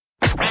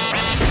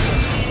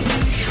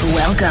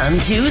Welcome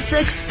to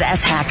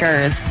Success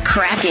Hackers,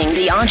 Cracking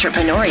the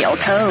Entrepreneurial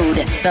Code,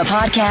 the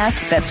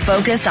podcast that's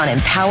focused on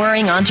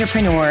empowering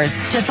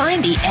entrepreneurs to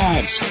find the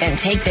edge and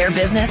take their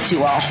business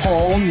to a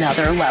whole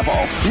nother level.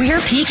 We're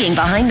peeking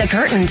behind the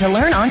curtain to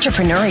learn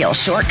entrepreneurial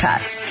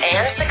shortcuts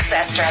and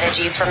success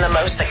strategies from the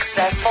most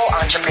successful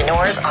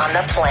entrepreneurs on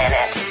the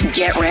planet.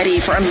 Get ready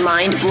for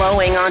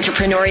mind-blowing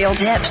entrepreneurial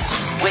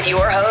tips with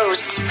your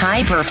host,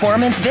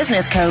 high-performance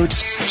business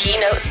coach,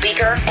 keynote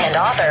speaker, and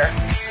author,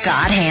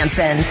 Scott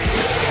Hanson.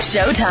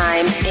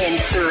 Showtime in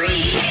 3, 2,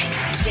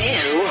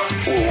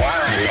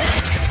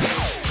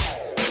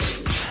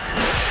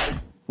 1.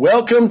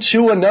 Welcome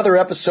to another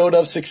episode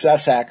of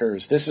Success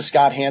Hackers. This is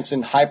Scott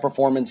Hanson,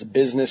 high-performance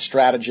business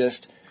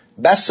strategist,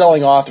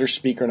 best-selling author,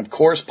 speaker, and of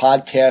course,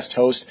 podcast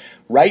host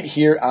right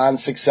here on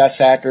Success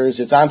Hackers.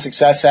 It's on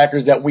Success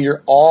Hackers that we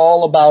are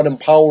all about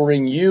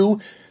empowering you,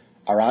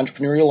 our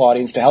entrepreneurial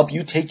audience, to help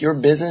you take your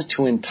business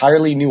to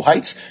entirely new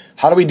heights.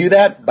 How do we do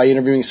that? By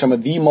interviewing some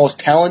of the most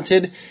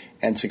talented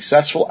and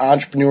successful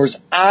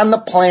entrepreneurs on the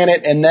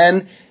planet and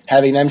then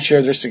having them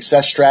share their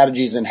success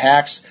strategies and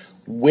hacks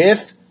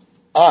with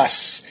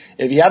us.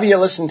 If you haven't yet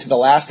listened to the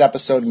last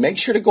episode, make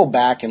sure to go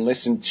back and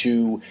listen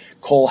to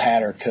Cole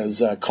Hatter,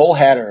 because Cole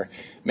Hatter,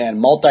 man,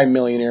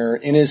 multimillionaire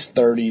in his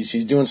 30s.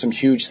 He's doing some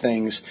huge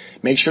things.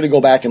 Make sure to go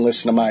back and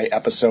listen to my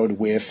episode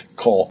with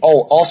Cole.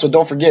 Oh, also,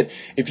 don't forget,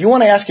 if you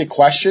want to ask a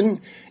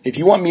question, if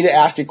you want me to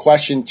ask a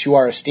question to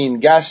our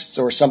esteemed guests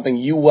or something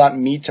you want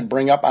me to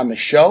bring up on the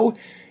show,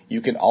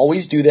 you can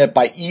always do that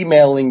by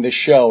emailing the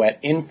show at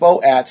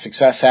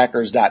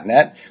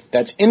info@successhackers.net.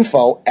 That's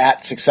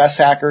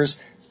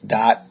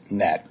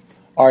info@successhackers.net.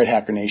 All right,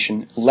 Hacker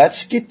Nation,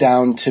 let's get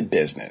down to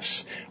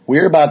business.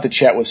 We're about to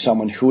chat with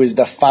someone who is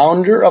the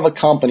founder of a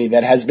company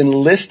that has been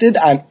listed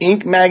on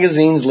Inc.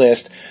 magazine's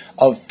list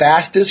of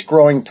fastest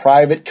growing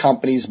private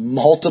companies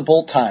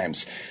multiple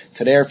times.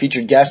 Today, our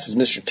featured guest is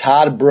Mr.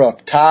 Todd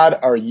Brook. Todd,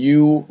 are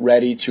you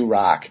ready to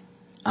rock?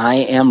 I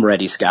am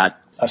ready, Scott.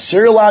 A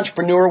serial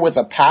entrepreneur with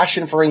a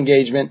passion for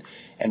engagement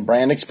and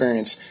brand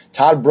experience,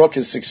 Todd Brook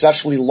has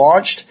successfully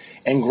launched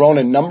and grown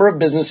a number of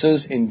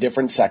businesses in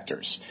different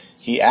sectors.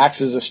 He acts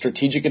as a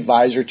strategic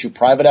advisor to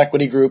private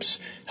equity groups,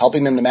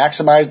 helping them to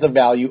maximize the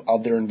value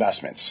of their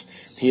investments.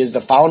 He is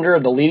the founder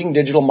of the leading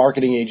digital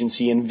marketing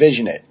agency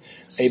Envision It,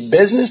 a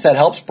business that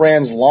helps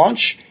brands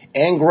launch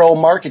and grow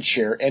market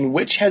share, and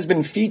which has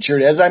been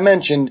featured, as I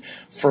mentioned,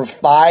 for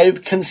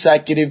 5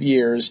 consecutive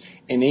years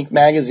in Inc.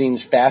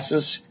 magazine's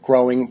fastest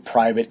growing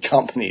private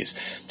companies.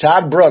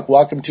 Todd Brook,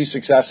 welcome to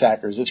Success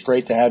Hackers. It's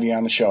great to have you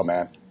on the show,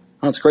 man.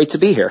 Well, it's great to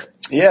be here.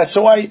 Yeah,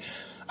 so I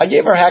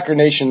gave our Hacker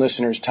Nation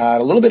listeners, Todd,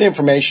 a little bit of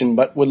information,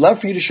 but would love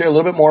for you to share a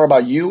little bit more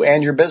about you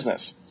and your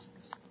business.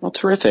 Well,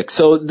 terrific.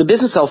 So the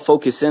business I'll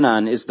focus in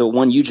on is the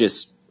one you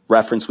just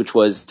referenced, which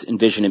was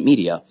Envision It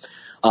Media.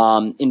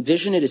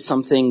 Envision It is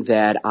something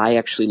that I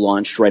actually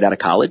launched right out of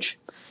college.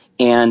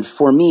 And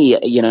for me,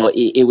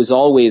 it was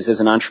always, as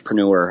an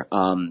entrepreneur,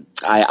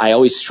 I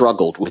always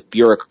struggled with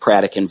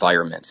bureaucratic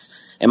environments.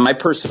 And my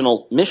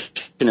personal mission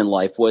in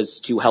life was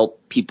to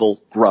help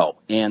people grow.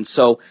 And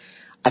so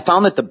I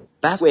found that the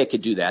best way I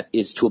could do that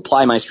is to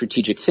apply my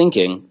strategic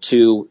thinking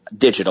to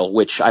digital,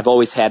 which I've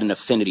always had an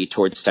affinity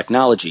towards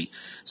technology.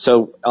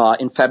 So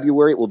in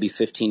February, it will be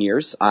 15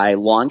 years. I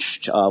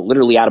launched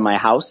literally out of my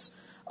house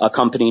a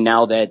company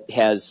now that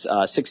has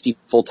 60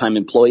 full-time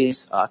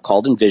employees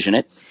called Envision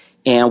It.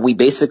 And we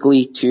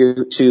basically,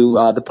 to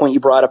the point you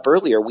brought up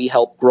earlier, we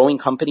help growing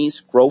companies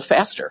grow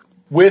faster.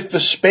 With the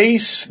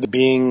space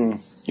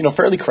being,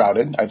 fairly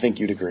crowded, I think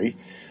you'd agree.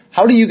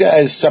 How do you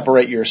guys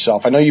separate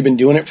yourself? I know you've been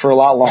doing it for a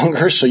lot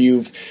longer, so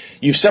you've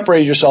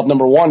separated yourself,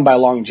 number one, by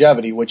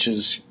longevity, which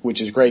is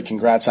great.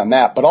 Congrats on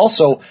that. But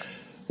also,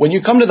 when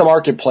you come to the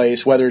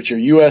marketplace, whether it's your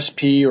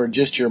USP or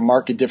just your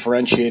market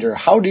differentiator,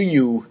 how do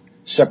you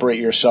separate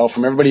yourself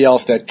from everybody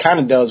else that kind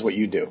of does what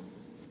you do?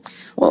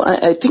 Well,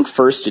 I think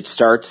first it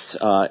starts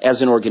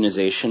as an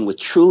organization with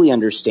truly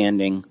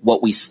understanding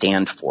what we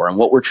stand for and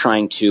what we're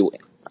trying to,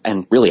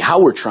 and really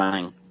how we're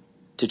trying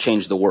to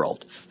change the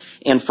world.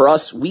 And for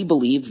us, we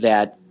believe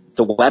that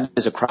the web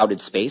is a crowded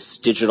space.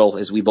 Digital,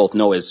 as we both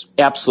know, is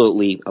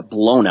absolutely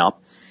blown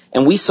up.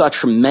 And we saw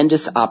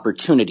tremendous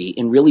opportunity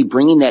in really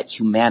bringing that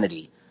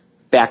humanity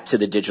back to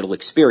the digital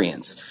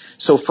experience.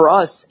 So for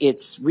us,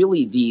 it's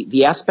really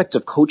the aspect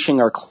of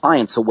coaching our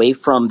clients away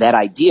from that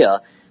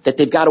idea that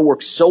they've got to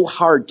work so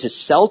hard to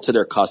sell to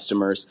their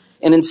customers,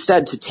 and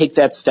instead to take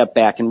that step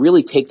back and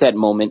really take that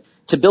moment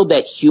to build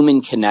that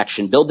human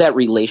connection, build that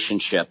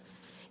relationship.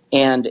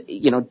 And,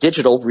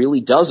 digital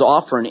really does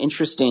offer an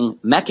interesting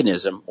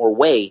mechanism or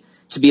way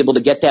to be able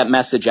to get that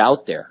message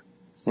out there.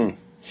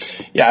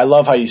 Yeah, I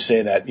love how you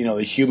say that,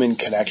 the human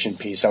connection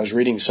piece. I was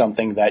reading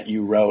something that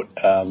you wrote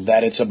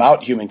that it's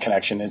about human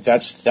connection.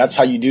 That's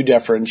how you do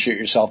differentiate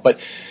yourself. But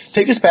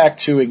take us back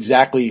to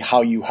exactly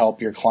how you help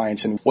your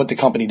clients and what the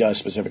company does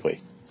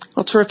specifically.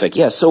 Well, terrific.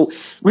 Yeah, so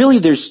really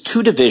there's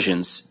 2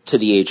 divisions to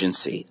the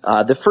agency.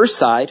 The first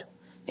side,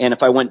 and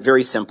if I went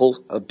very simple,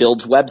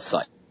 builds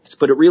websites.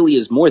 But it really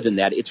is more than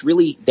that. It's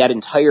really that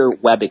entire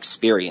web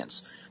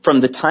experience,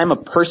 from the time a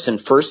person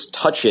first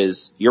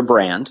touches your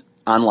brand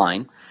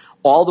online,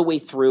 all the way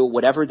through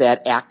whatever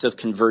that act of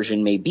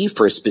conversion may be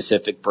for a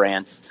specific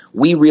brand.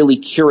 We really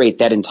curate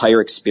that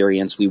entire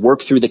experience. We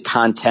work through the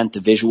content, the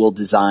visual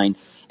design,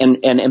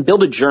 and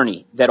build a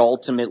journey that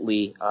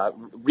ultimately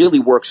really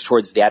works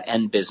towards that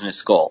end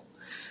business goal.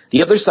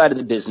 The other side of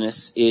the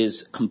business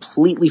is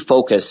completely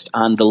focused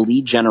on the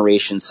lead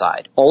generation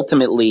side.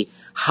 Ultimately,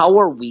 how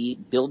are we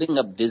building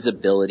up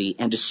visibility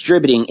and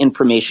distributing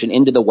information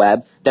into the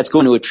web that's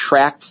going to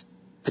attract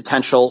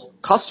potential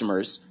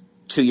customers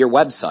to your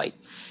website?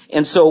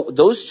 And so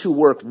those two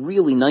work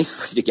really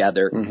nicely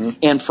together. Mm-hmm.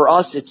 And for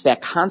us, it's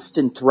that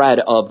constant thread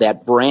of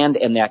that brand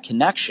and that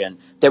connection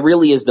that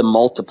really is the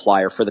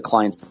multiplier for the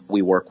clients that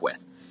we work with.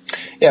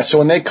 Yeah, so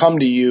when they come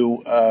to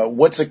you,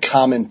 what's a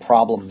common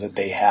problem that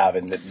they have,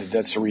 and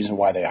that's the reason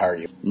why they hire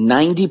you?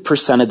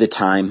 90% of the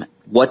time,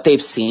 what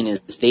they've seen is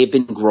they've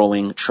been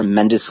growing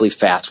tremendously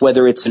fast,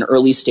 whether it's an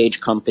early stage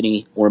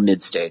company or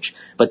mid stage,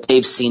 but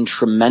they've seen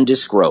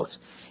tremendous growth.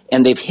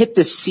 And they've hit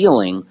this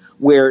ceiling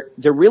where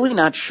they're really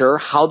not sure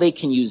how they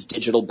can use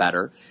digital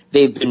better.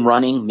 They've been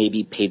running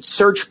maybe paid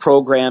search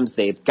programs.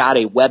 They've got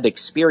a web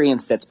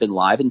experience that's been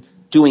live and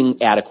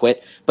doing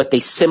adequate, but they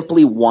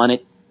simply want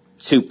it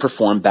to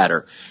perform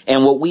better.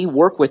 And what we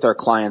work with our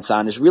clients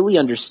on is really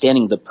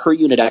understanding the per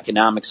unit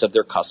economics of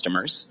their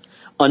customers,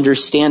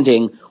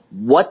 understanding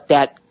what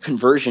that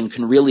conversion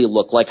can really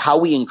look like, how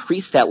we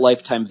increase that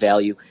lifetime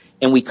value,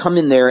 and we come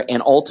in there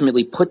and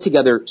ultimately put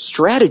together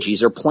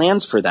strategies or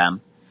plans for them,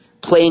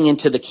 playing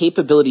into the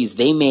capabilities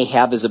they may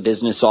have as a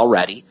business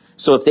already.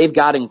 So if they've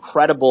got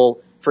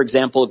incredible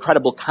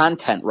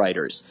content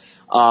writers,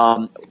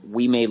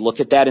 we may look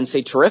at that and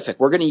say, terrific,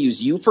 we're going to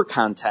use you for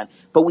content,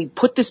 but we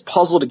put this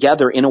puzzle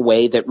together in a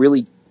way that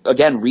really,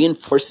 again,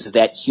 reinforces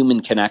that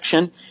human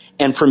connection.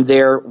 And from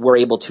there, we're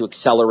able to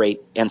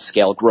accelerate and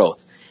scale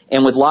growth.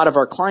 And with a lot of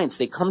our clients,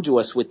 they come to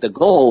us with the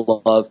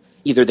goal of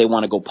either they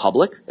want to go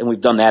public, and we've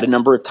done that a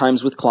number of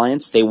times with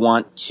clients. They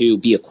want to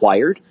be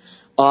acquired.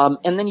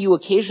 And then you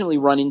occasionally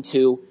run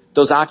into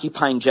those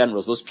occupying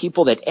generals, those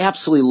people that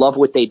absolutely love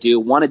what they do,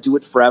 want to do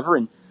it forever,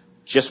 and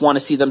just want to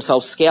see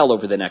themselves scale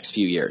over the next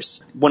few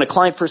years. When a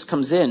client first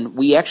comes in,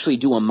 we actually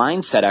do a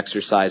mindset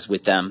exercise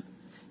with them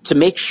to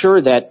make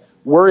sure that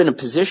we're in a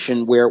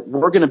position where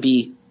we're going to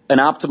be an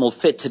optimal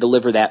fit to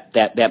deliver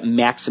that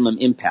maximum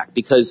impact,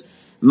 because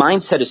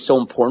mindset is so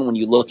important when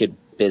you look at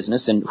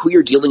business and who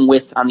you're dealing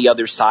with on the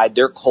other side,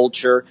 their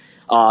culture,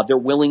 their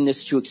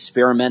willingness to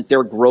experiment,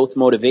 their growth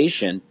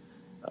motivation.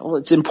 Well,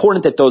 it's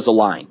important that those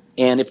align.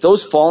 And if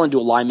those fall into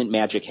alignment,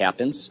 magic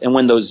happens. And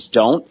when those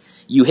don't,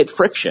 you hit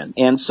friction.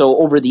 And so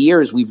over the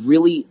years, we've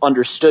really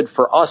understood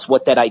for us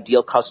what that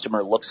ideal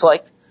customer looks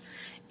like.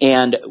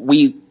 And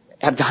we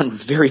have gotten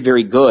very,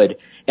 very good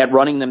at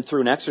running them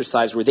through an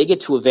exercise where they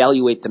get to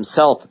evaluate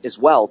themselves as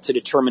well to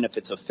determine if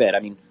it's a fit. I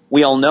mean,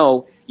 we all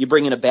know you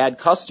bring in a bad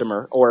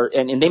customer,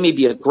 and they may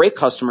be a great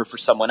customer for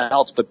someone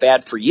else, but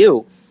bad for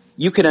you.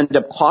 You could end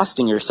up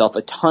costing yourself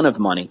a ton of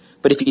money.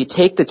 But if you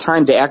take the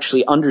time to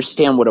actually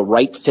understand what a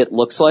right fit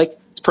looks like,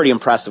 it's pretty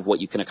impressive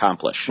what you can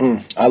accomplish.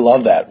 I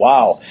love that.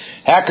 Wow.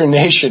 Hacker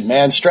Nation,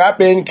 man,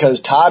 strap in,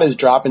 because Todd is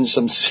dropping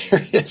some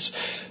serious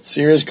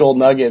gold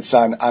nuggets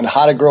on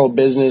how to grow a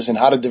business and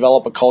how to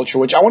develop a culture,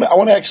 which I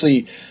want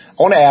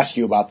to ask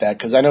you about that,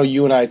 because I know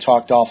you and I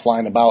talked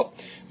offline about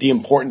the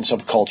importance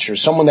of culture.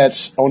 Someone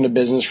that's owned a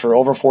business for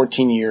over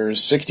 14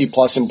 years, 60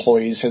 plus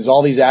employees, has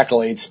all these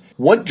accolades.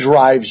 What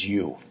drives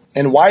you?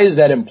 And why is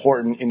that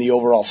important in the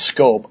overall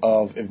scope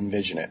of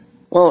Envision It?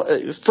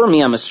 Well, for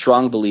me, I'm a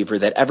strong believer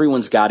that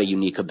everyone's got a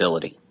unique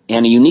ability.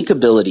 And a unique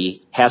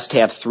ability has to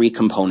have three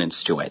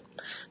components to it.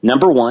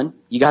 Number one,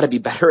 you got to be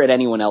better at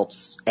anyone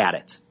else at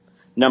it.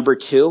 Number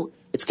two,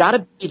 it's got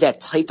to be that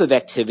type of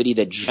activity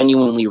that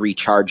genuinely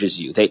recharges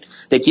you,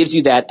 that gives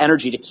you that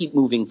energy to keep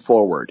moving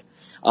forward.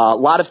 A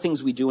lot of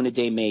things we do in a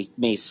day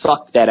may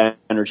suck that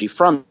energy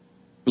from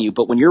you,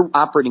 but when you're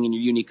operating in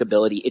your unique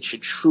ability, it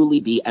should truly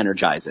be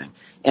energizing.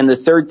 And the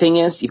third thing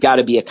is you've got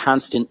to be a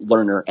constant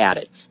learner at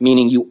it,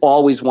 meaning you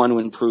always want to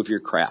improve your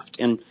craft.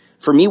 And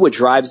for me, what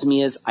drives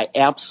me is I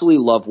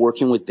absolutely love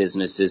working with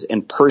businesses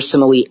and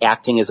personally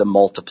acting as a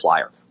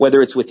multiplier,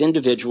 whether it's with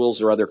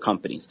individuals or other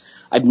companies.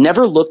 I've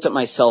never looked at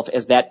myself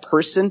as that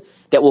person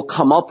that will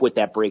come up with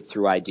that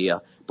breakthrough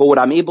idea, but what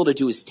I'm able to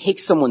do is take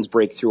someone's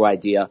breakthrough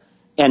idea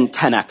and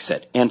 10x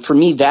it. And for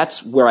me,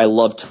 that's where I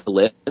love to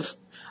live.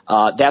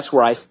 That's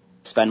where I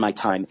spend my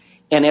time.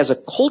 And as a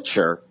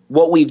culture,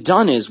 what we've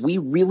done is we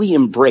really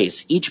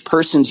embrace each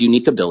person's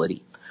unique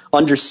ability.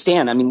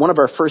 Understand, I mean, one of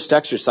our first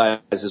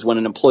exercises when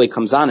an employee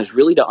comes on is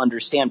really to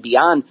understand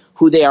beyond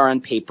who they are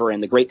on paper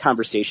and the great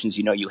conversations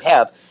you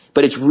have,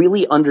 but it's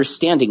really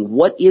understanding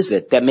what is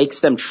it that makes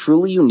them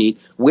truly unique,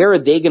 where are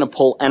they going to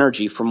pull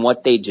energy from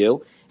what they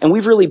do, and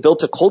we've really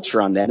built a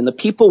culture on that. And the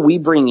people we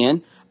bring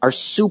in are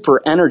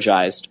super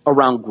energized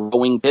around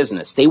growing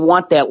business. They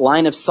want that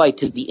line of sight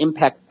to the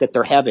impact that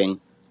they're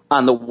having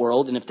on the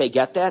world, and if they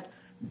get that,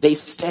 they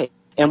stay.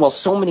 And while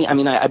so many,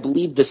 I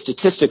believe the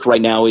statistic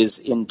right now is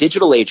in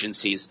digital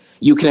agencies,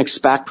 you can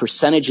expect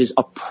percentages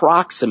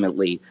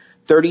approximately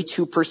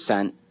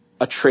 32%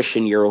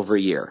 attrition year over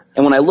year.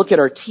 And when I look at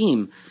our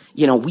team,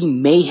 we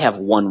may have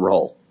one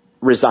role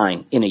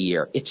resign in a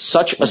year. It's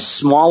such a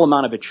small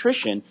amount of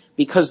attrition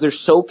because they're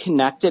so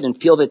connected and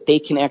feel that they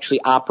can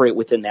actually operate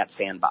within that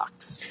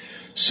sandbox.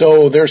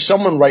 So there's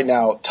someone right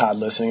now, Todd,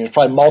 listening. There's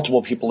probably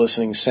multiple people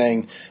listening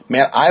saying,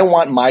 man, I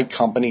want my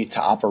company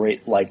to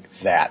operate like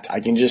that. I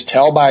can just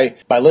tell by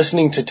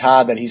listening to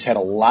Todd that he's had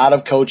a lot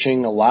of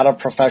coaching, a lot of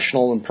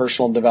professional and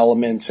personal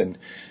development, and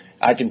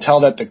I can tell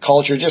that the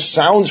culture just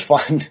sounds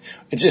fun.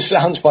 It just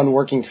sounds fun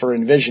working for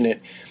Envision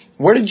It.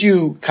 Where did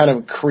you kind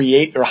of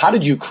create, or how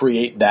did you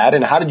create that,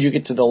 and how did you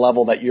get to the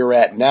level that you're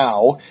at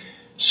now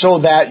so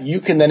that you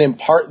can then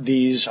impart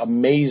these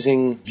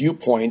amazing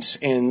viewpoints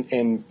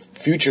and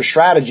future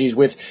strategies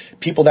with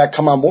people that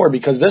come on board?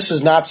 Because this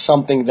is not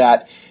something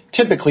that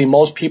typically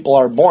most people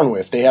are born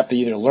with. They have to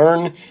either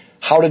learn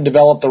how to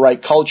develop the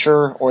right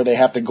culture or they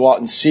have to go out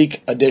and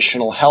seek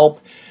additional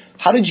help.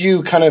 How did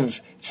you kind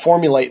of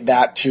formulate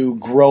that to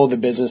grow the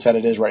business that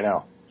it is right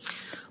now?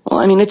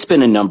 Well, it's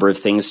been a number of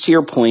things. To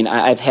your point,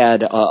 I've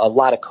had a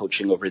lot of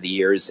coaching over the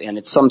years, and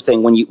it's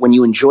something when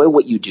you enjoy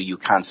what you do, you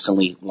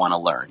constantly want to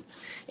learn.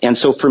 And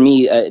so for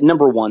me,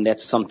 number one,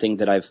 that's something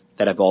that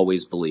I've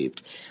always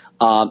believed.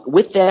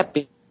 With that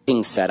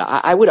being said,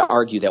 I would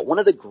argue that one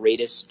of the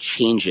greatest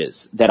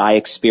changes that I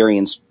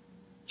experienced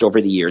over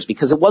the years,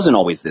 because it wasn't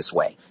always this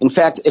way. In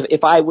fact,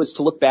 if I was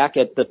to look back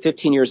at the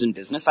 15 years in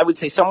business, I would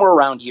say somewhere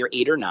around year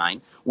 8 or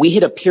 9, we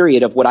hit a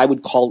period of what I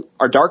would call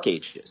our dark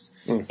ages.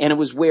 And it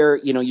was where,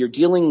 you're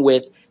dealing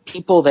with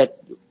people that,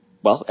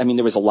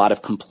 there was a lot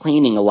of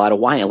complaining, a lot of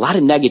whining, a lot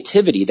of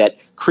negativity that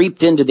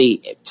creeped into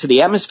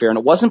the atmosphere. And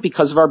it wasn't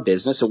because of our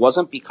business. It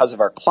wasn't because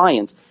of our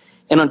clients.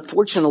 And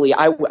unfortunately,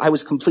 I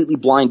was completely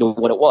blind to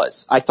what it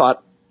was. I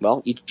thought,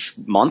 each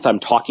month I'm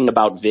talking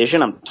about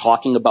vision. I'm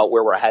talking about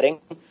where we're heading.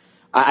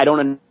 I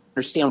don't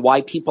understand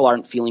why people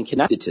aren't feeling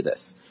connected to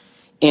this.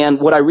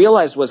 And what I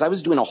realized was I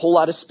was doing a whole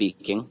lot of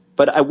speaking,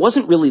 but I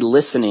wasn't really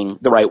listening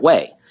the right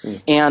way.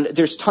 And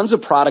there's tons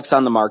of products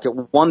on the market.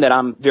 One that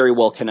I'm very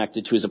well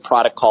connected to is a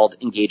product called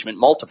Engagement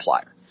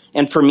Multiplier.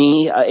 And for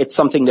me, it's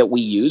something that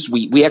we use.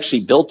 We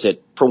actually built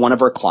it for one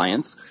of our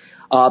clients.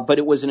 But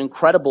it was an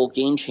incredible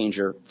game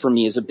changer for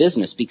me as a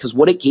business, because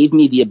what it gave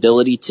me the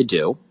ability to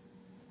do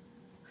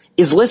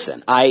is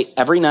listen.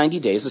 Every 90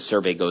 days, a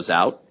survey goes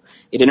out.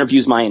 It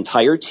interviews my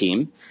entire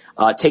team.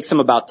 It takes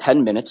them about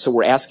 10 minutes. So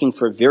we're asking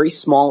for a very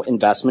small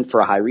investment for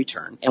a high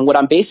return. And what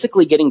I'm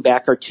basically getting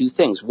back are two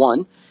things.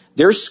 One,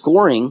 they're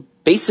scoring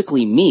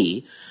basically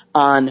me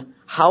on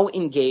how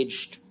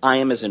engaged I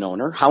am as an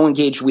owner, how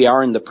engaged we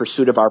are in the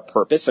pursuit of our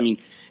purpose.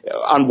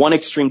 On one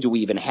extreme, do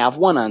we even have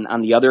one?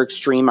 On the other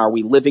extreme, are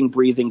we living,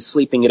 breathing,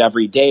 sleeping it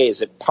every day?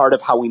 Is it part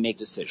of how we make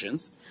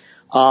decisions?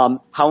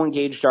 How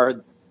engaged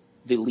are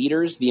the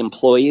leaders, the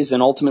employees,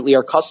 and ultimately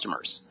our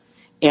customers?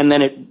 And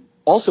then it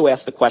also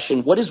asks the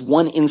question, what is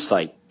one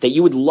insight that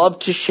you would love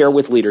to share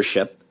with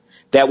leadership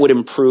that would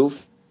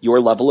improve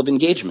your level of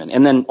engagement?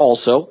 And then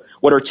also,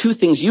 what are two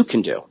things you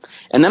can do?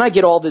 And then I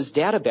get all this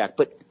data back.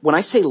 But when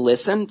I say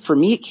listen, for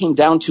me, it came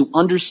down to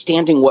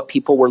understanding what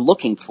people were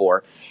looking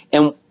for.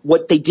 And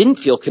what they didn't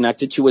feel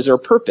connected to was our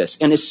purpose.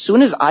 And as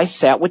soon as I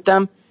sat with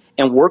them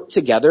and worked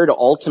together to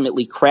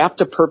ultimately craft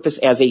a purpose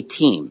as a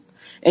team,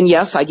 and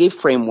yes, I gave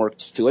framework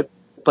to it,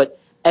 but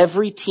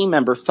every team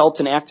member felt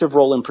an active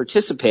role in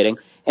participating.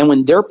 And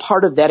when they're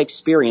part of that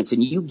experience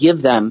and you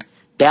give them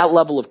that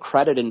level of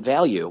credit and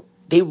value,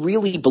 they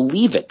really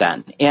believe it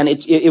then. And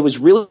it was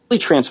really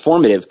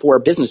transformative for our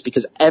business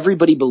because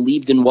everybody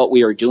believed in what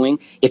we were doing.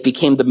 It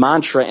became the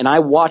mantra. And I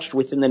watched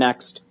within the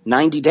next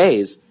 90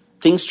 days,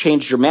 things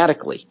changed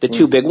dramatically. The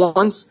two big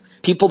ones,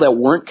 people that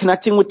weren't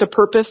connecting with the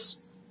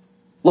purpose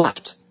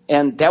left.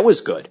 And that was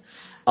good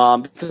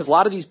because a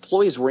lot of these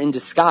employees were in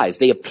disguise.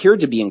 They appeared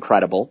to be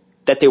incredible,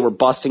 that they were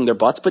busting their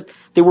butts, but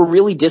they were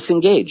really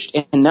disengaged.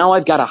 And now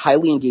I've got a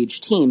highly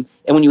engaged team.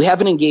 And when you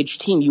have an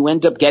engaged team, you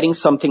end up getting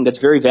something that's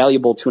very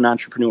valuable to an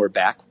entrepreneur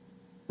back,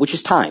 which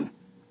is time.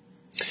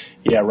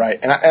 Yeah, right.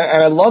 And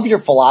I love your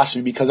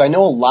philosophy because I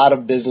know a lot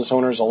of business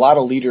owners, a lot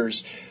of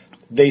leaders,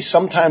 they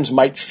sometimes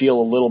might feel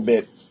a little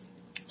bit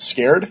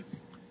scared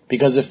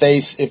because if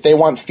they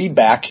want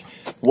feedback,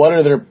 what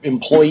are their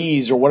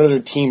employees or what are their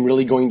team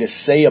really going to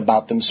say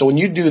about them? So when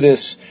you do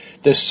this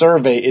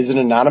survey, is it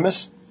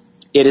anonymous?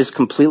 It is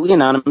completely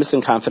anonymous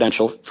and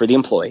confidential for the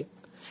employee.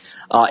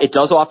 It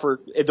does offer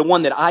the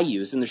one that I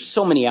use, and there's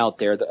so many out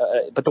there,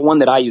 but the one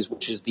that I use,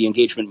 which is the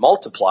Engagement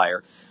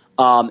Multiplier,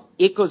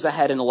 it goes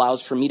ahead and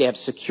allows for me to have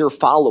secure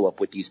follow-up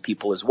with these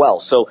people as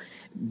well. So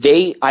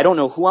I don't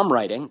know who I'm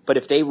writing, but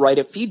if they write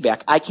a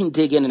feedback, I can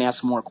dig in and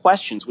ask more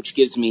questions, which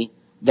gives me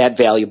that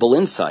valuable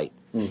insight.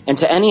 And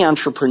to any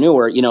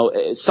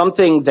entrepreneur,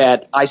 something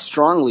that I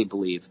strongly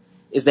believe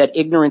is that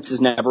ignorance is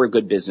never a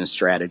good business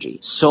strategy.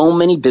 So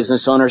many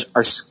business owners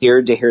are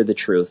scared to hear the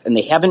truth, and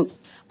they haven't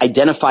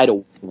identified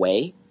a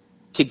way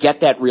to get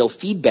that real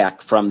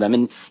feedback from them,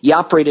 and you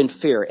operate in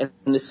fear. And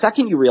the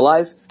second you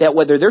realize that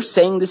whether they're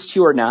saying this to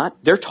you or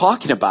not, they're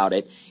talking about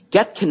it,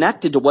 get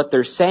connected to what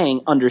they're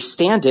saying,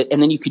 understand it,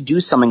 and then you could do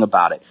something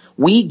about it.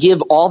 We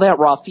give all that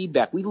raw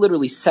feedback. We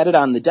literally set it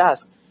on the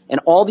desk, and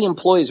all the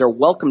employees are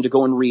welcome to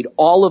go and read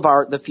all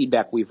of the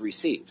feedback we've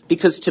received.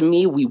 Because to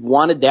me, we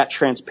wanted that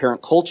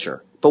transparent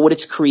culture. But what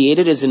it's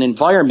created is an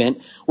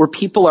environment where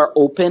people are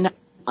open,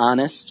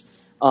 honest,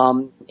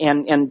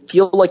 and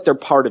feel like they're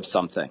part of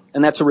something.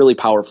 And that's a really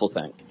powerful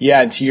thing.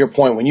 Yeah, and to your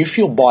point, when you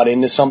feel bought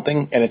into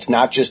something and it's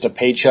not just a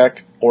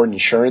paycheck or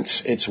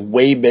insurance, it's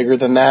way bigger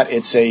than that.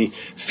 It's a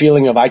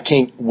feeling of I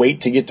can't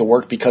wait to get to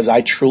work because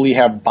I truly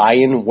have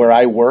buy-in where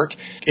I work.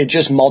 It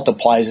just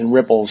multiplies and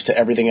ripples to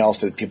everything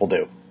else that people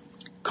do.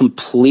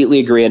 Completely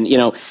agree. And,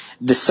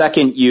 the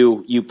second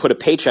you put a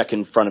paycheck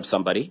in front of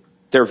somebody,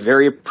 they're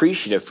very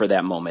appreciative for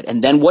that moment.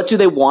 And then what do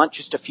they want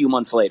just a few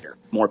months later?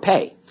 More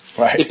pay.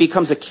 Right. It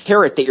becomes a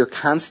carrot that you're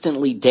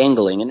constantly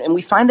dangling. And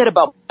we find that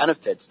about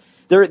benefits.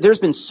 There's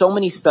been so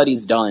many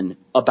studies done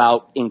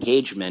about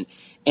engagement.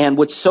 And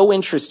what's so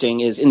interesting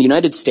is in the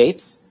United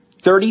States,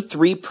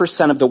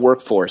 33% of the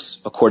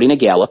workforce, according to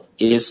Gallup,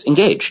 is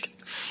engaged.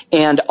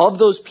 And of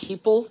those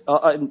people,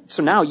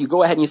 so now you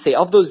go ahead and you say,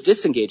 of those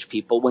disengaged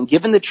people, when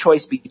given the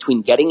choice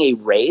between getting a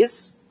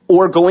raise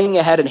or going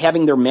ahead and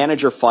having their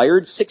manager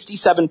fired,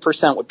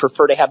 67% would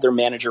prefer to have their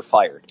manager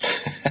fired.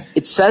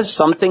 It says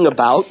something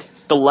about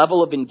the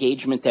level of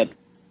engagement that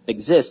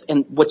exists.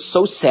 And what's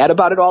so sad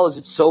about it all is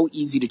it's so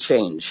easy to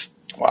change.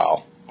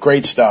 Wow.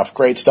 Great stuff.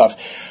 Great stuff.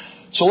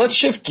 So let's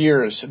shift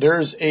gears.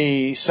 There's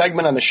a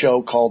segment on the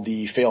show called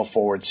the Fail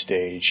Forward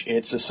Stage.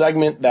 It's a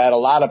segment that a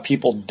lot of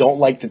people don't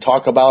like to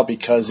talk about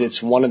because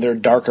it's one of their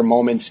darker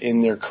moments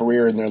in their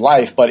career, in their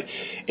life, but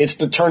it's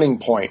the turning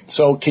point.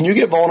 So can you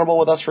get vulnerable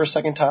with us for a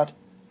second, Todd?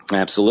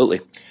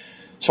 Absolutely.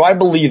 So I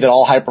believe that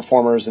all high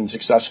performers and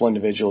successful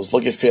individuals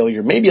look at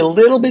failure maybe a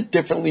little bit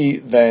differently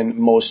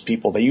than most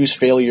people. They use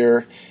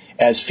failure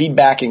as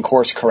feedback and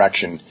course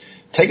correction.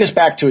 Take us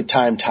back to a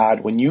time,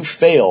 Todd, when you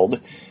failed.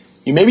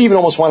 You maybe even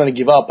almost wanted to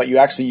give up, but you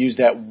actually used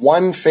that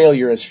one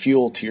failure as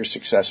fuel to your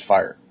success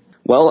fire.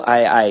 Well,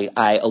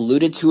 I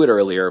alluded to it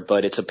earlier,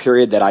 but it's a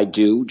period that I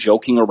do,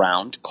 joking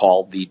around,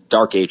 called the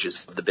dark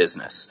ages of the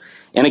business.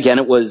 And again,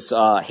 it was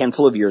a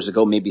handful of years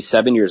ago, maybe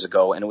 7 years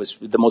ago, and it was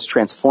the most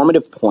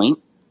transformative point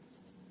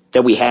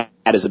that we had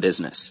as a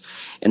business.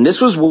 And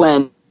this was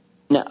when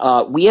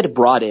we had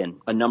brought in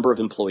a number of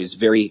employees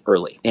very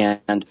early.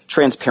 And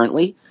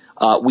transparently,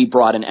 we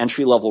brought in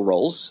entry-level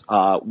roles.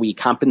 We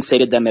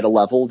compensated them at a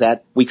level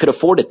that we could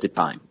afford at the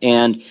time.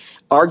 And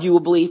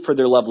arguably, for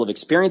their level of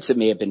experience, it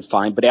may have been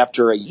fine. But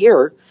after a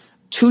year,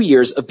 2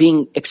 years of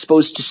being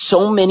exposed to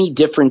so many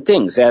different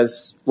things,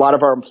 as a lot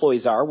of our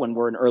employees are when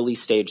we're an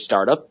early-stage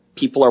startup,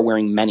 people are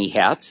wearing many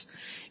hats.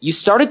 You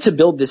started to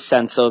build this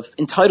sense of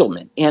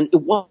entitlement. And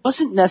it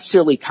wasn't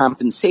necessarily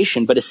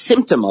compensation, but a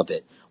symptom of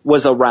it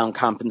was around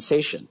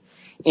compensation.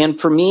 And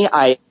for me,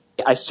 I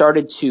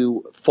started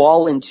to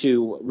fall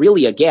into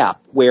really a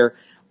gap where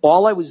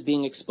all I was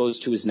being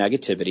exposed to was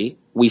negativity.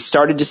 We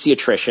started to see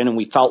attrition, and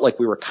we felt like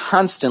we were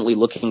constantly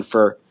looking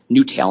for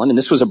new talent. And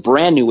this was a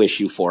brand new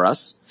issue for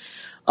us.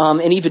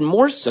 And even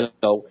more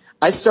so,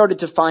 I started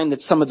to find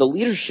that some of the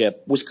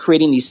leadership was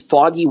creating these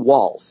foggy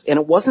walls. And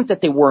it wasn't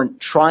that they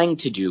weren't trying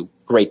to do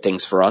great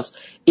things for us.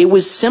 It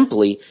was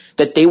simply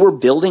that they were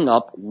building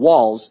up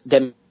walls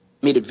that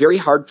made it very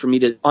hard for me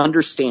to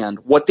understand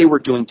what they were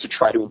doing to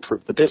try to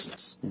improve the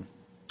business.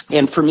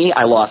 And for me,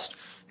 I lost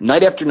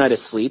night after night of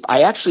sleep.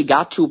 I actually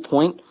got to a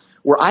point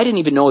where I didn't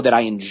even know that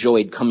I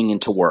enjoyed coming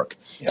into work.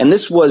 Yeah. And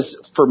this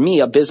was, for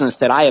me, a business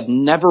that I have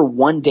never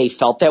one day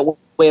felt that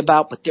way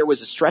about, but there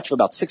was a stretch of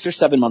about 6 or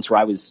 7 months where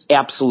I was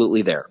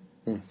absolutely there.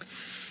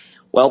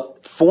 Well,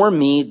 for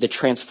me, the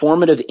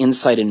transformative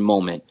insight and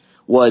moment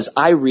was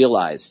I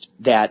realized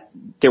that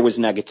there was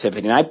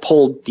negativity. And I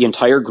pulled the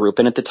entire group,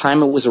 and at the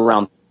time it was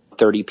around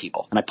 30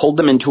 people. And I pulled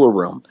them into a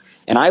room,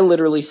 and I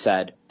literally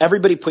said,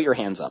 everybody put your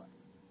hands up.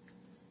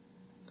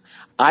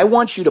 I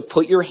want you to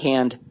put your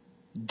hand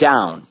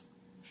down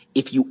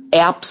if you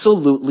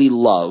absolutely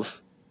love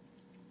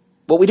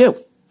what we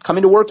do,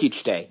 coming to work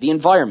each day, the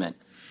environment.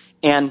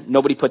 And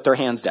nobody put their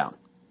hands down.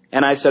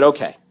 And I said,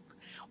 okay,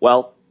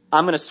 well,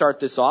 I'm going to start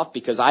this off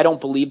because I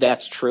don't believe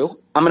that's true.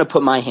 I'm going to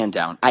put my hand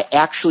down. I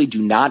actually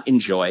do not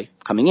enjoy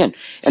coming in.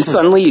 And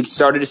suddenly you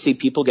started to see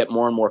people get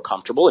more and more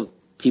comfortable, and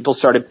people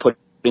started putting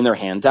their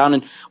hand down.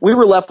 And we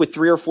were left with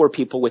 3 or 4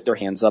 people with their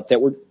hands up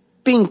that were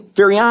being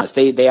very honest.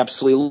 They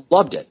absolutely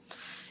loved it.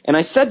 And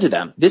I said to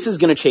them, this is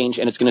going to change,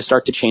 and it's going to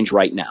start to change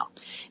right now.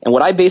 And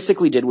what I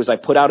basically did was I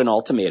put out an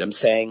ultimatum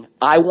saying,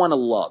 I want to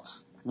love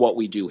what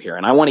we do here,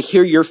 and I want to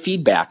hear your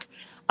feedback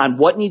on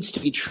what needs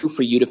to be true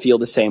for you to feel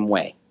the same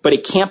way. But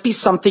it can't be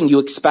something you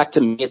expect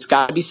of me. It's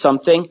got to be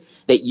something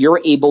that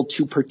you're able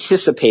to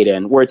participate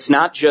in, where it's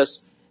not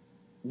just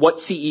what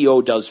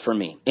CEO does for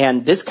me.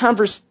 And this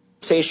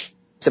conversation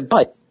said,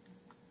 but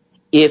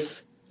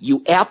if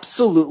you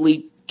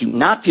absolutely do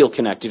not feel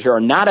connected here,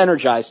 are not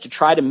energized to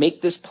try to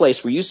make this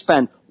place where you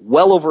spend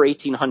well over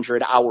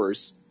 1,800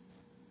 hours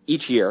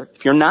each year,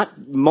 if you're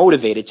not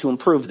motivated to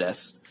improve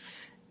this,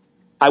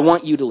 I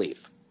want you to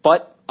leave.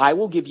 But I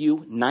will give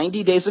you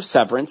 90 days of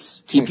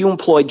severance, keep you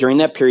employed during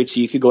that period so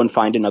you could go and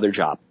find another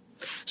job.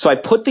 So I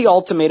put the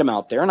ultimatum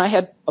out there, and I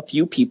had a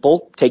few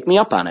people take me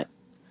up on it,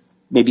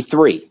 maybe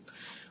 3.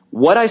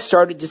 What I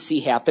started to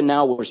see happen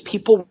now was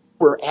people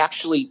were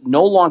actually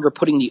no longer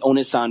putting the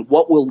onus on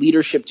what will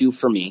leadership do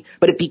for me,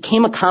 but it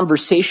became a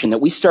conversation that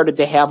we started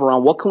to have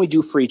around what can we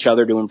do for each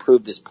other to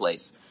improve this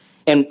place.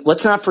 And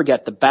let's not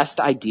forget, the best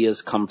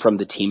ideas come from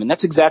the team, and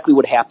that's exactly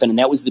what happened, and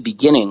that was the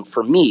beginning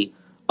for me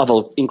of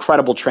an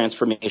incredible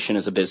transformation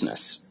as a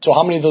business. So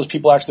how many of those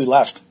people actually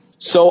left?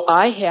 So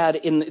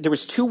there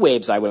was 2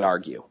 waves, I would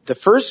argue. The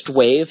first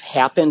wave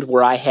happened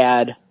where I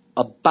had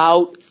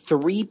about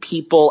 3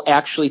 people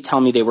actually tell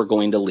me they were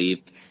going to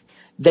leave.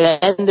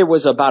 Then there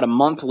was about a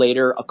month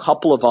later, a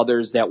couple of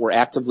others that were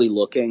actively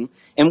looking,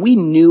 and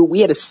we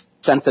had a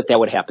sense that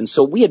would happen.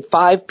 So we had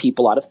 5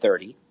 people out of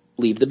 30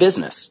 leave the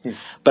business.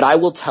 But I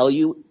will tell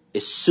you,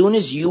 as soon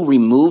as you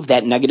remove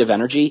that negative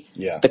energy,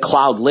 the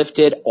cloud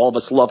lifted, all of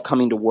us love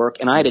coming to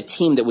work, and I had a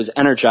team that was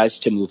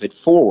energized to move it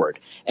forward.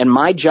 And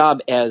my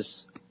job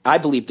I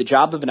believe the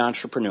job of an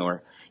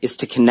entrepreneur is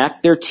to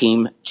connect their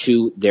team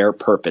to their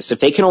purpose. If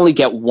they can only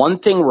get one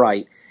thing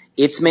right,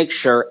 it's make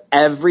sure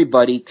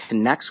everybody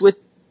connects with,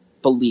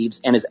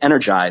 believes, and is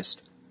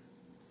energized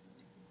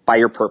by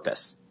your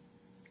purpose.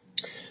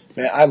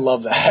 Man, I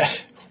love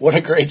that. What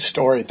a great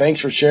story. Thanks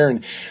for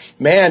sharing.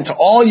 Man, to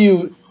all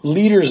you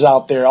leaders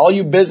out there, all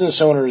you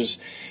business owners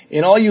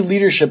in all you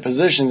leadership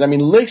positions, I mean,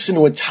 listen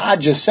to what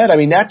Todd just said. I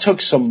mean, that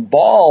took some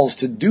balls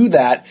to do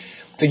that,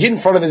 to get in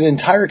front of his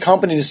entire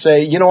company to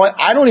say, you know what,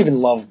 I don't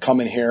even love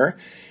coming here,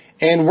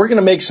 and we're going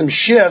to make some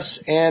shifts,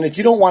 and if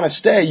you don't want to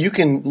stay, you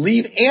can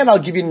leave, and I'll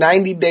give you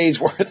 90 days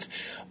worth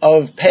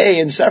of pay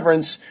and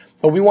severance,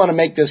 but we want to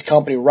make this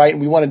company right,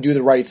 and we want to do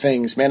the right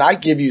things. Man, I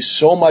give you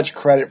so much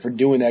credit for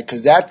doing that,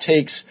 because that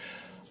takes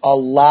a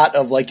lot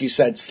of, like you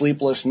said,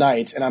 sleepless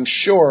nights. And I'm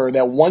sure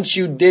that once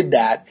you did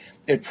that,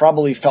 it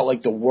probably felt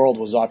like the world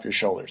was off your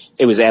shoulders.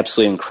 It was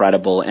absolutely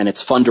incredible. And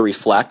it's fun to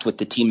reflect with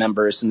the team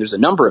members. And there's a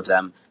number of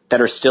them that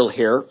are still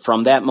here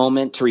from that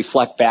moment to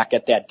reflect back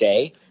at that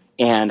day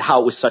and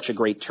how it was such a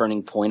great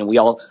turning point. And we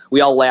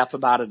all laugh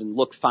about it and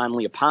look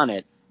fondly upon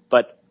it.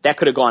 But that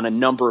could have gone a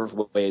number of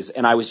ways.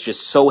 And I was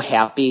just so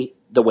happy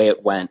the way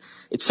it went.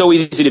 It's so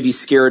easy to be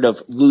scared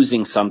of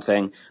losing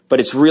something,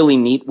 but it's really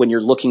neat when you're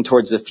looking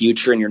towards the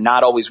future and you're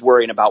not always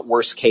worrying about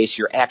worst case.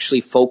 You're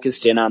actually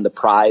focused in on the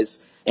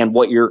prize and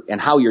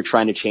how you're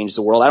trying to change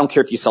the world. I don't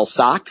care if you sell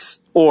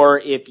socks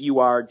or if you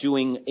are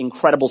doing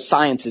incredible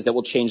sciences that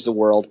will change the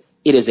world.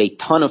 It is a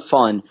ton of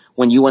fun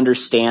when you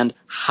understand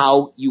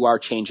how you are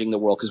changing the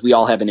world, because we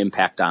all have an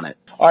impact on it.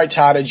 All right,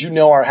 Todd, as you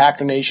know, our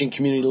Hacker Nation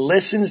community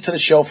listens to the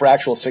show for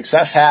actual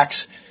success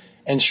hacks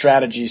and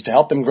strategies to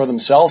help them grow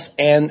themselves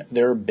and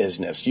their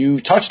business.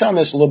 You touched on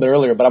this a little bit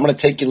earlier, but I'm going to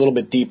take you a little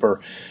bit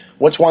deeper.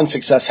 What's one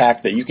success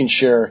hack that you can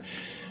share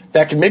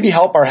that can maybe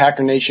help our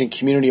Hacker Nation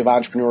community of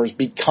entrepreneurs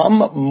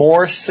become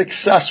more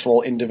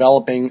successful in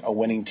developing a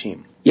winning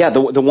team? Yeah,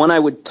 the one I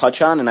would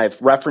touch on, and I've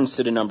referenced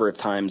it a number of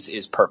times,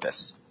 is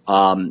purpose.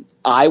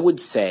 I would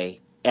say,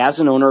 as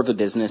an owner of a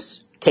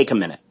business, take a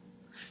minute.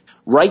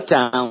 Write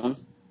down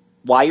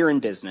why you're in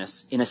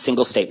business in a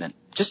single statement,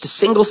 just a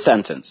single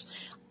sentence.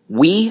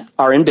 We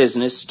are in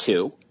business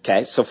to,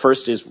 okay, so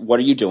first is what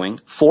are you doing,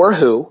 for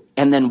who,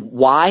 and then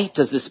why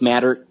does this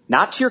matter,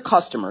 not to your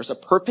customers. A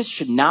purpose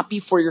should not be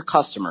for your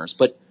customers,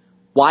 but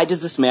why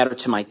does this matter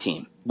to my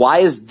team? Why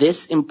is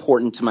this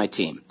important to my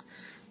team?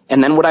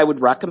 And then what I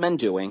would recommend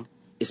doing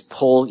is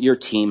pull your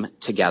team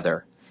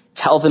together.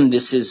 Tell them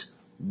this is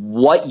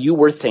what you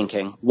were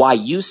thinking, why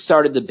you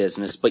started the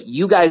business, but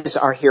you guys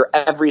are here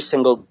every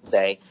single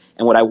day.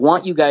 And what I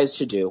want you guys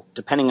to do,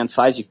 depending on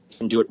size, you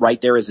can do it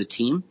right there as a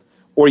team,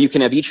 or you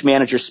can have each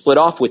manager split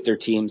off with their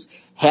teams,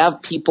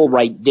 have people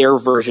write their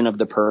version of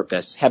the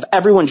purpose, have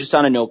everyone just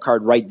on a note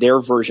card write their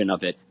version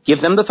of it. Give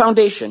them the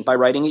foundation by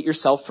writing it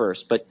yourself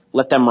first, but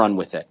let them run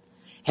with it.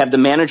 Have the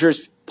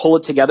managers pull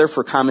it together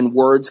for common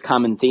words,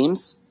 common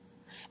themes,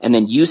 and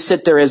then you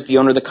sit there as the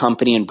owner of the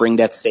company and bring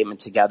that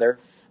statement together.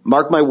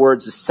 Mark my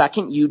words, the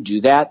second you do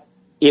that,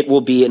 it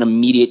will be an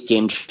immediate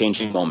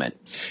game-changing moment.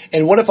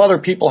 And what if other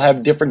people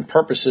have different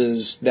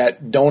purposes that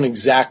aren't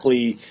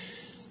exactly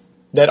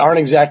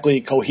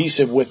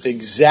cohesive with the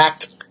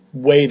exact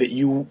way that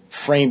you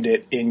framed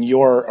it in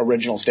your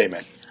original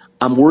statement?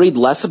 I'm worried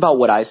less about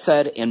what I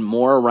said and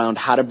more around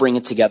how to bring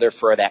it together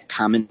for that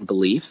common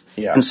belief.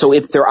 Yeah. And so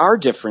if there are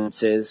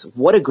differences,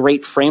 what a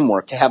great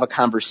framework to have a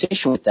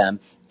conversation with them,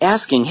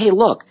 asking, hey,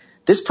 look,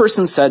 this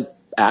person said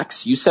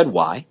X, you said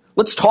Y.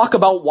 Let's talk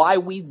about why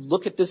we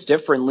look at this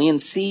differently and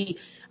see,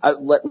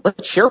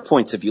 let's share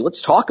points of view.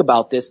 Let's talk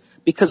about this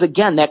because,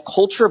 again, that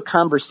culture of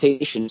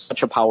conversation is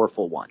such a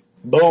powerful one.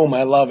 Boom.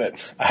 I love it.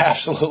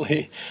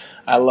 Absolutely.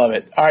 I love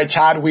it. All right,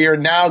 Todd, we are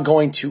now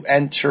going to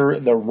enter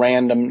the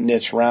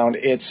randomness round.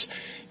 It's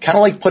kind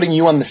of like putting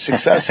you on the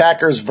Success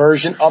Hackers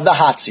version of the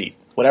hot seat.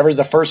 Whatever's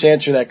the first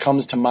answer that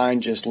comes to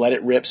mind, just let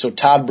it rip. So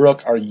Todd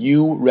Brook, are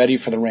you ready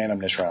for the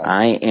randomness round?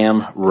 I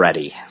am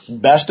ready.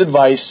 Best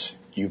advice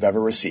you've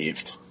ever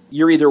received?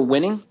 You're either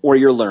winning or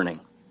you're learning.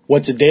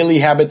 What's a daily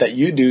habit that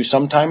you do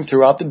sometime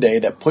throughout the day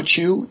that puts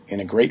you in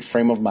a great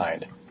frame of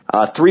mind?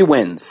 3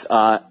 wins.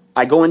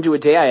 I go into a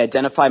day, I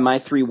identify my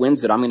 3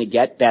 wins that I'm going to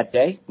get that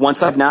day.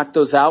 Once I've knocked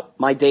those out,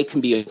 my day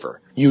can be over.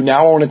 You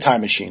now own a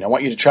time machine. I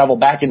want you to travel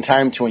back in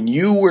time to when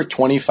you were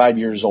 25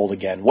 years old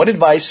again. What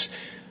advice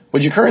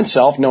would your current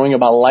self, knowing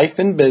about life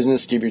and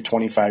business, give your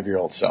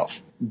 25-year-old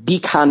self? Be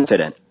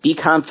confident. Be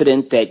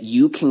confident that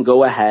you can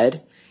go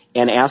ahead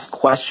and ask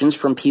questions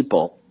from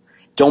people.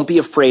 Don't be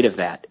afraid of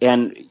that.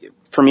 And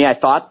for me, I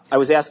thought I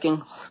was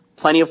asking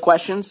plenty of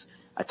questions.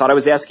 I thought I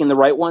was asking the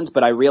right ones,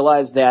 but I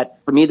realized that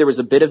for me, there was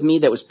a bit of me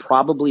that was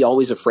probably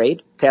always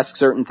afraid to ask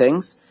certain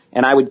things.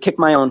 And I would kick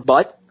my own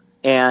butt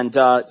and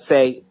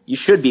say, you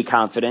should be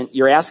confident.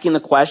 You're asking the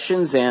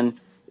questions and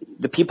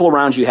the people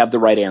around you have the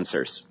right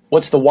answers.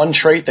 What's the one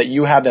trait that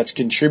you have that's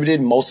contributed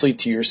mostly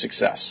to your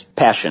success?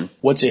 Passion.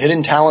 What's a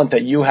hidden talent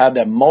that you have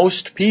that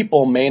most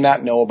people may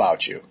not know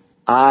about you?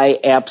 I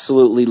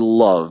absolutely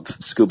love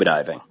scuba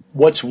diving.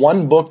 What's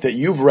one book that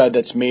you've read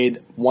that's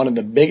made one of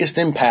the biggest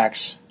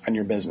impacts on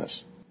your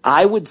business?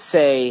 I would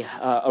say,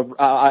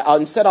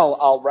 instead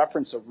I'll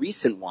reference a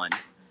recent one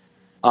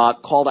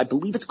I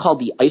believe it's called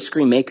The Ice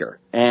Cream Maker.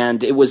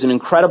 And it was an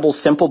incredible,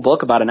 simple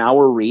book, about an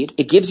hour read.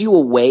 It gives you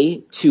a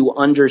way to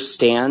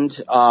understand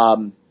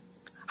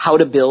how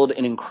to build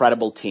an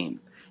incredible team.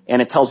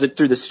 And it tells it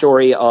through the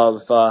story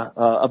of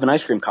an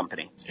ice cream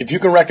company. If you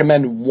can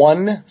recommend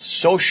one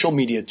social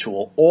media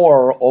tool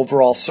or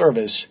overall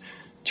service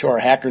to our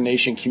Hacker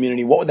Nation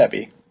community, what would that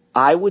be?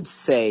 I would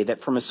say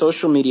that from a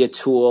social media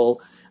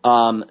tool,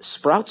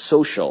 Sprout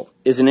Social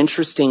is an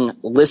interesting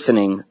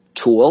listening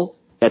tool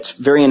that's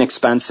very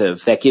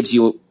inexpensive, that gives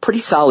you pretty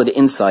solid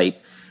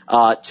insight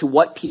to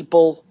what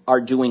people are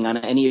doing on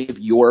any of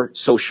your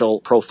social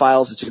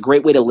profiles. It's a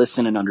great way to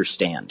listen and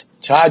understand.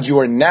 Todd, you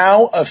are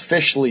now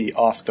officially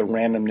off the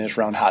randomness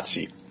round hot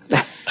seat.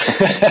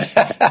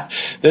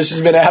 This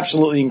has been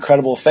absolutely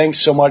incredible. Thanks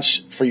so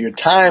much for your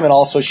time and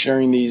also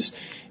sharing these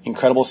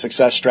incredible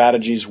success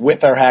strategies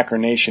with our Hacker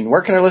Nation.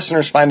 Where can our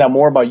listeners find out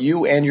more about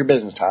you and your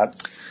business,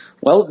 Todd?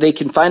 Well, they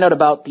can find out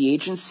about the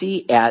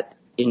agency at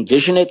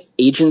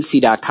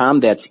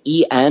envisionitagency.com. That's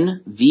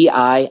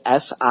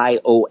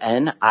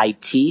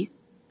ENVISIONIT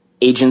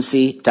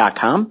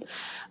agency.com.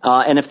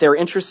 And if they're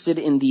interested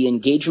in the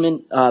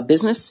engagement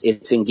business,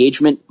 it's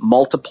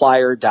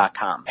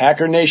engagementmultiplier.com.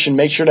 Hacker Nation,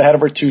 make sure to head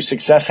over to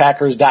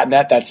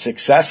successhackers.net. That's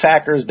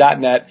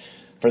successhackers.net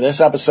for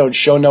this episode's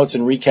show notes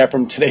and recap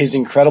from today's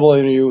incredible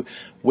interview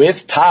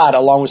with Todd,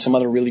 along with some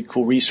other really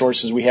cool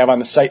resources we have on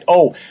the site.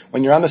 Oh,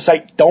 when you're on the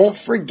site, don't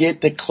forget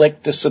to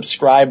click the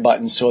subscribe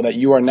button so that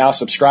you are now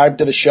subscribed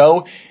to the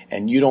show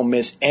and you don't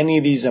miss any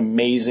of these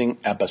amazing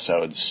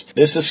episodes.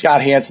 This is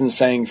Scott Hanson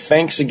saying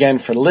thanks again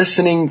for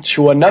listening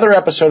to another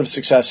episode of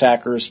Success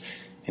Hackers.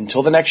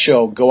 Until the next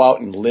show, go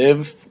out and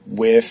live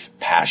with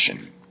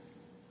passion.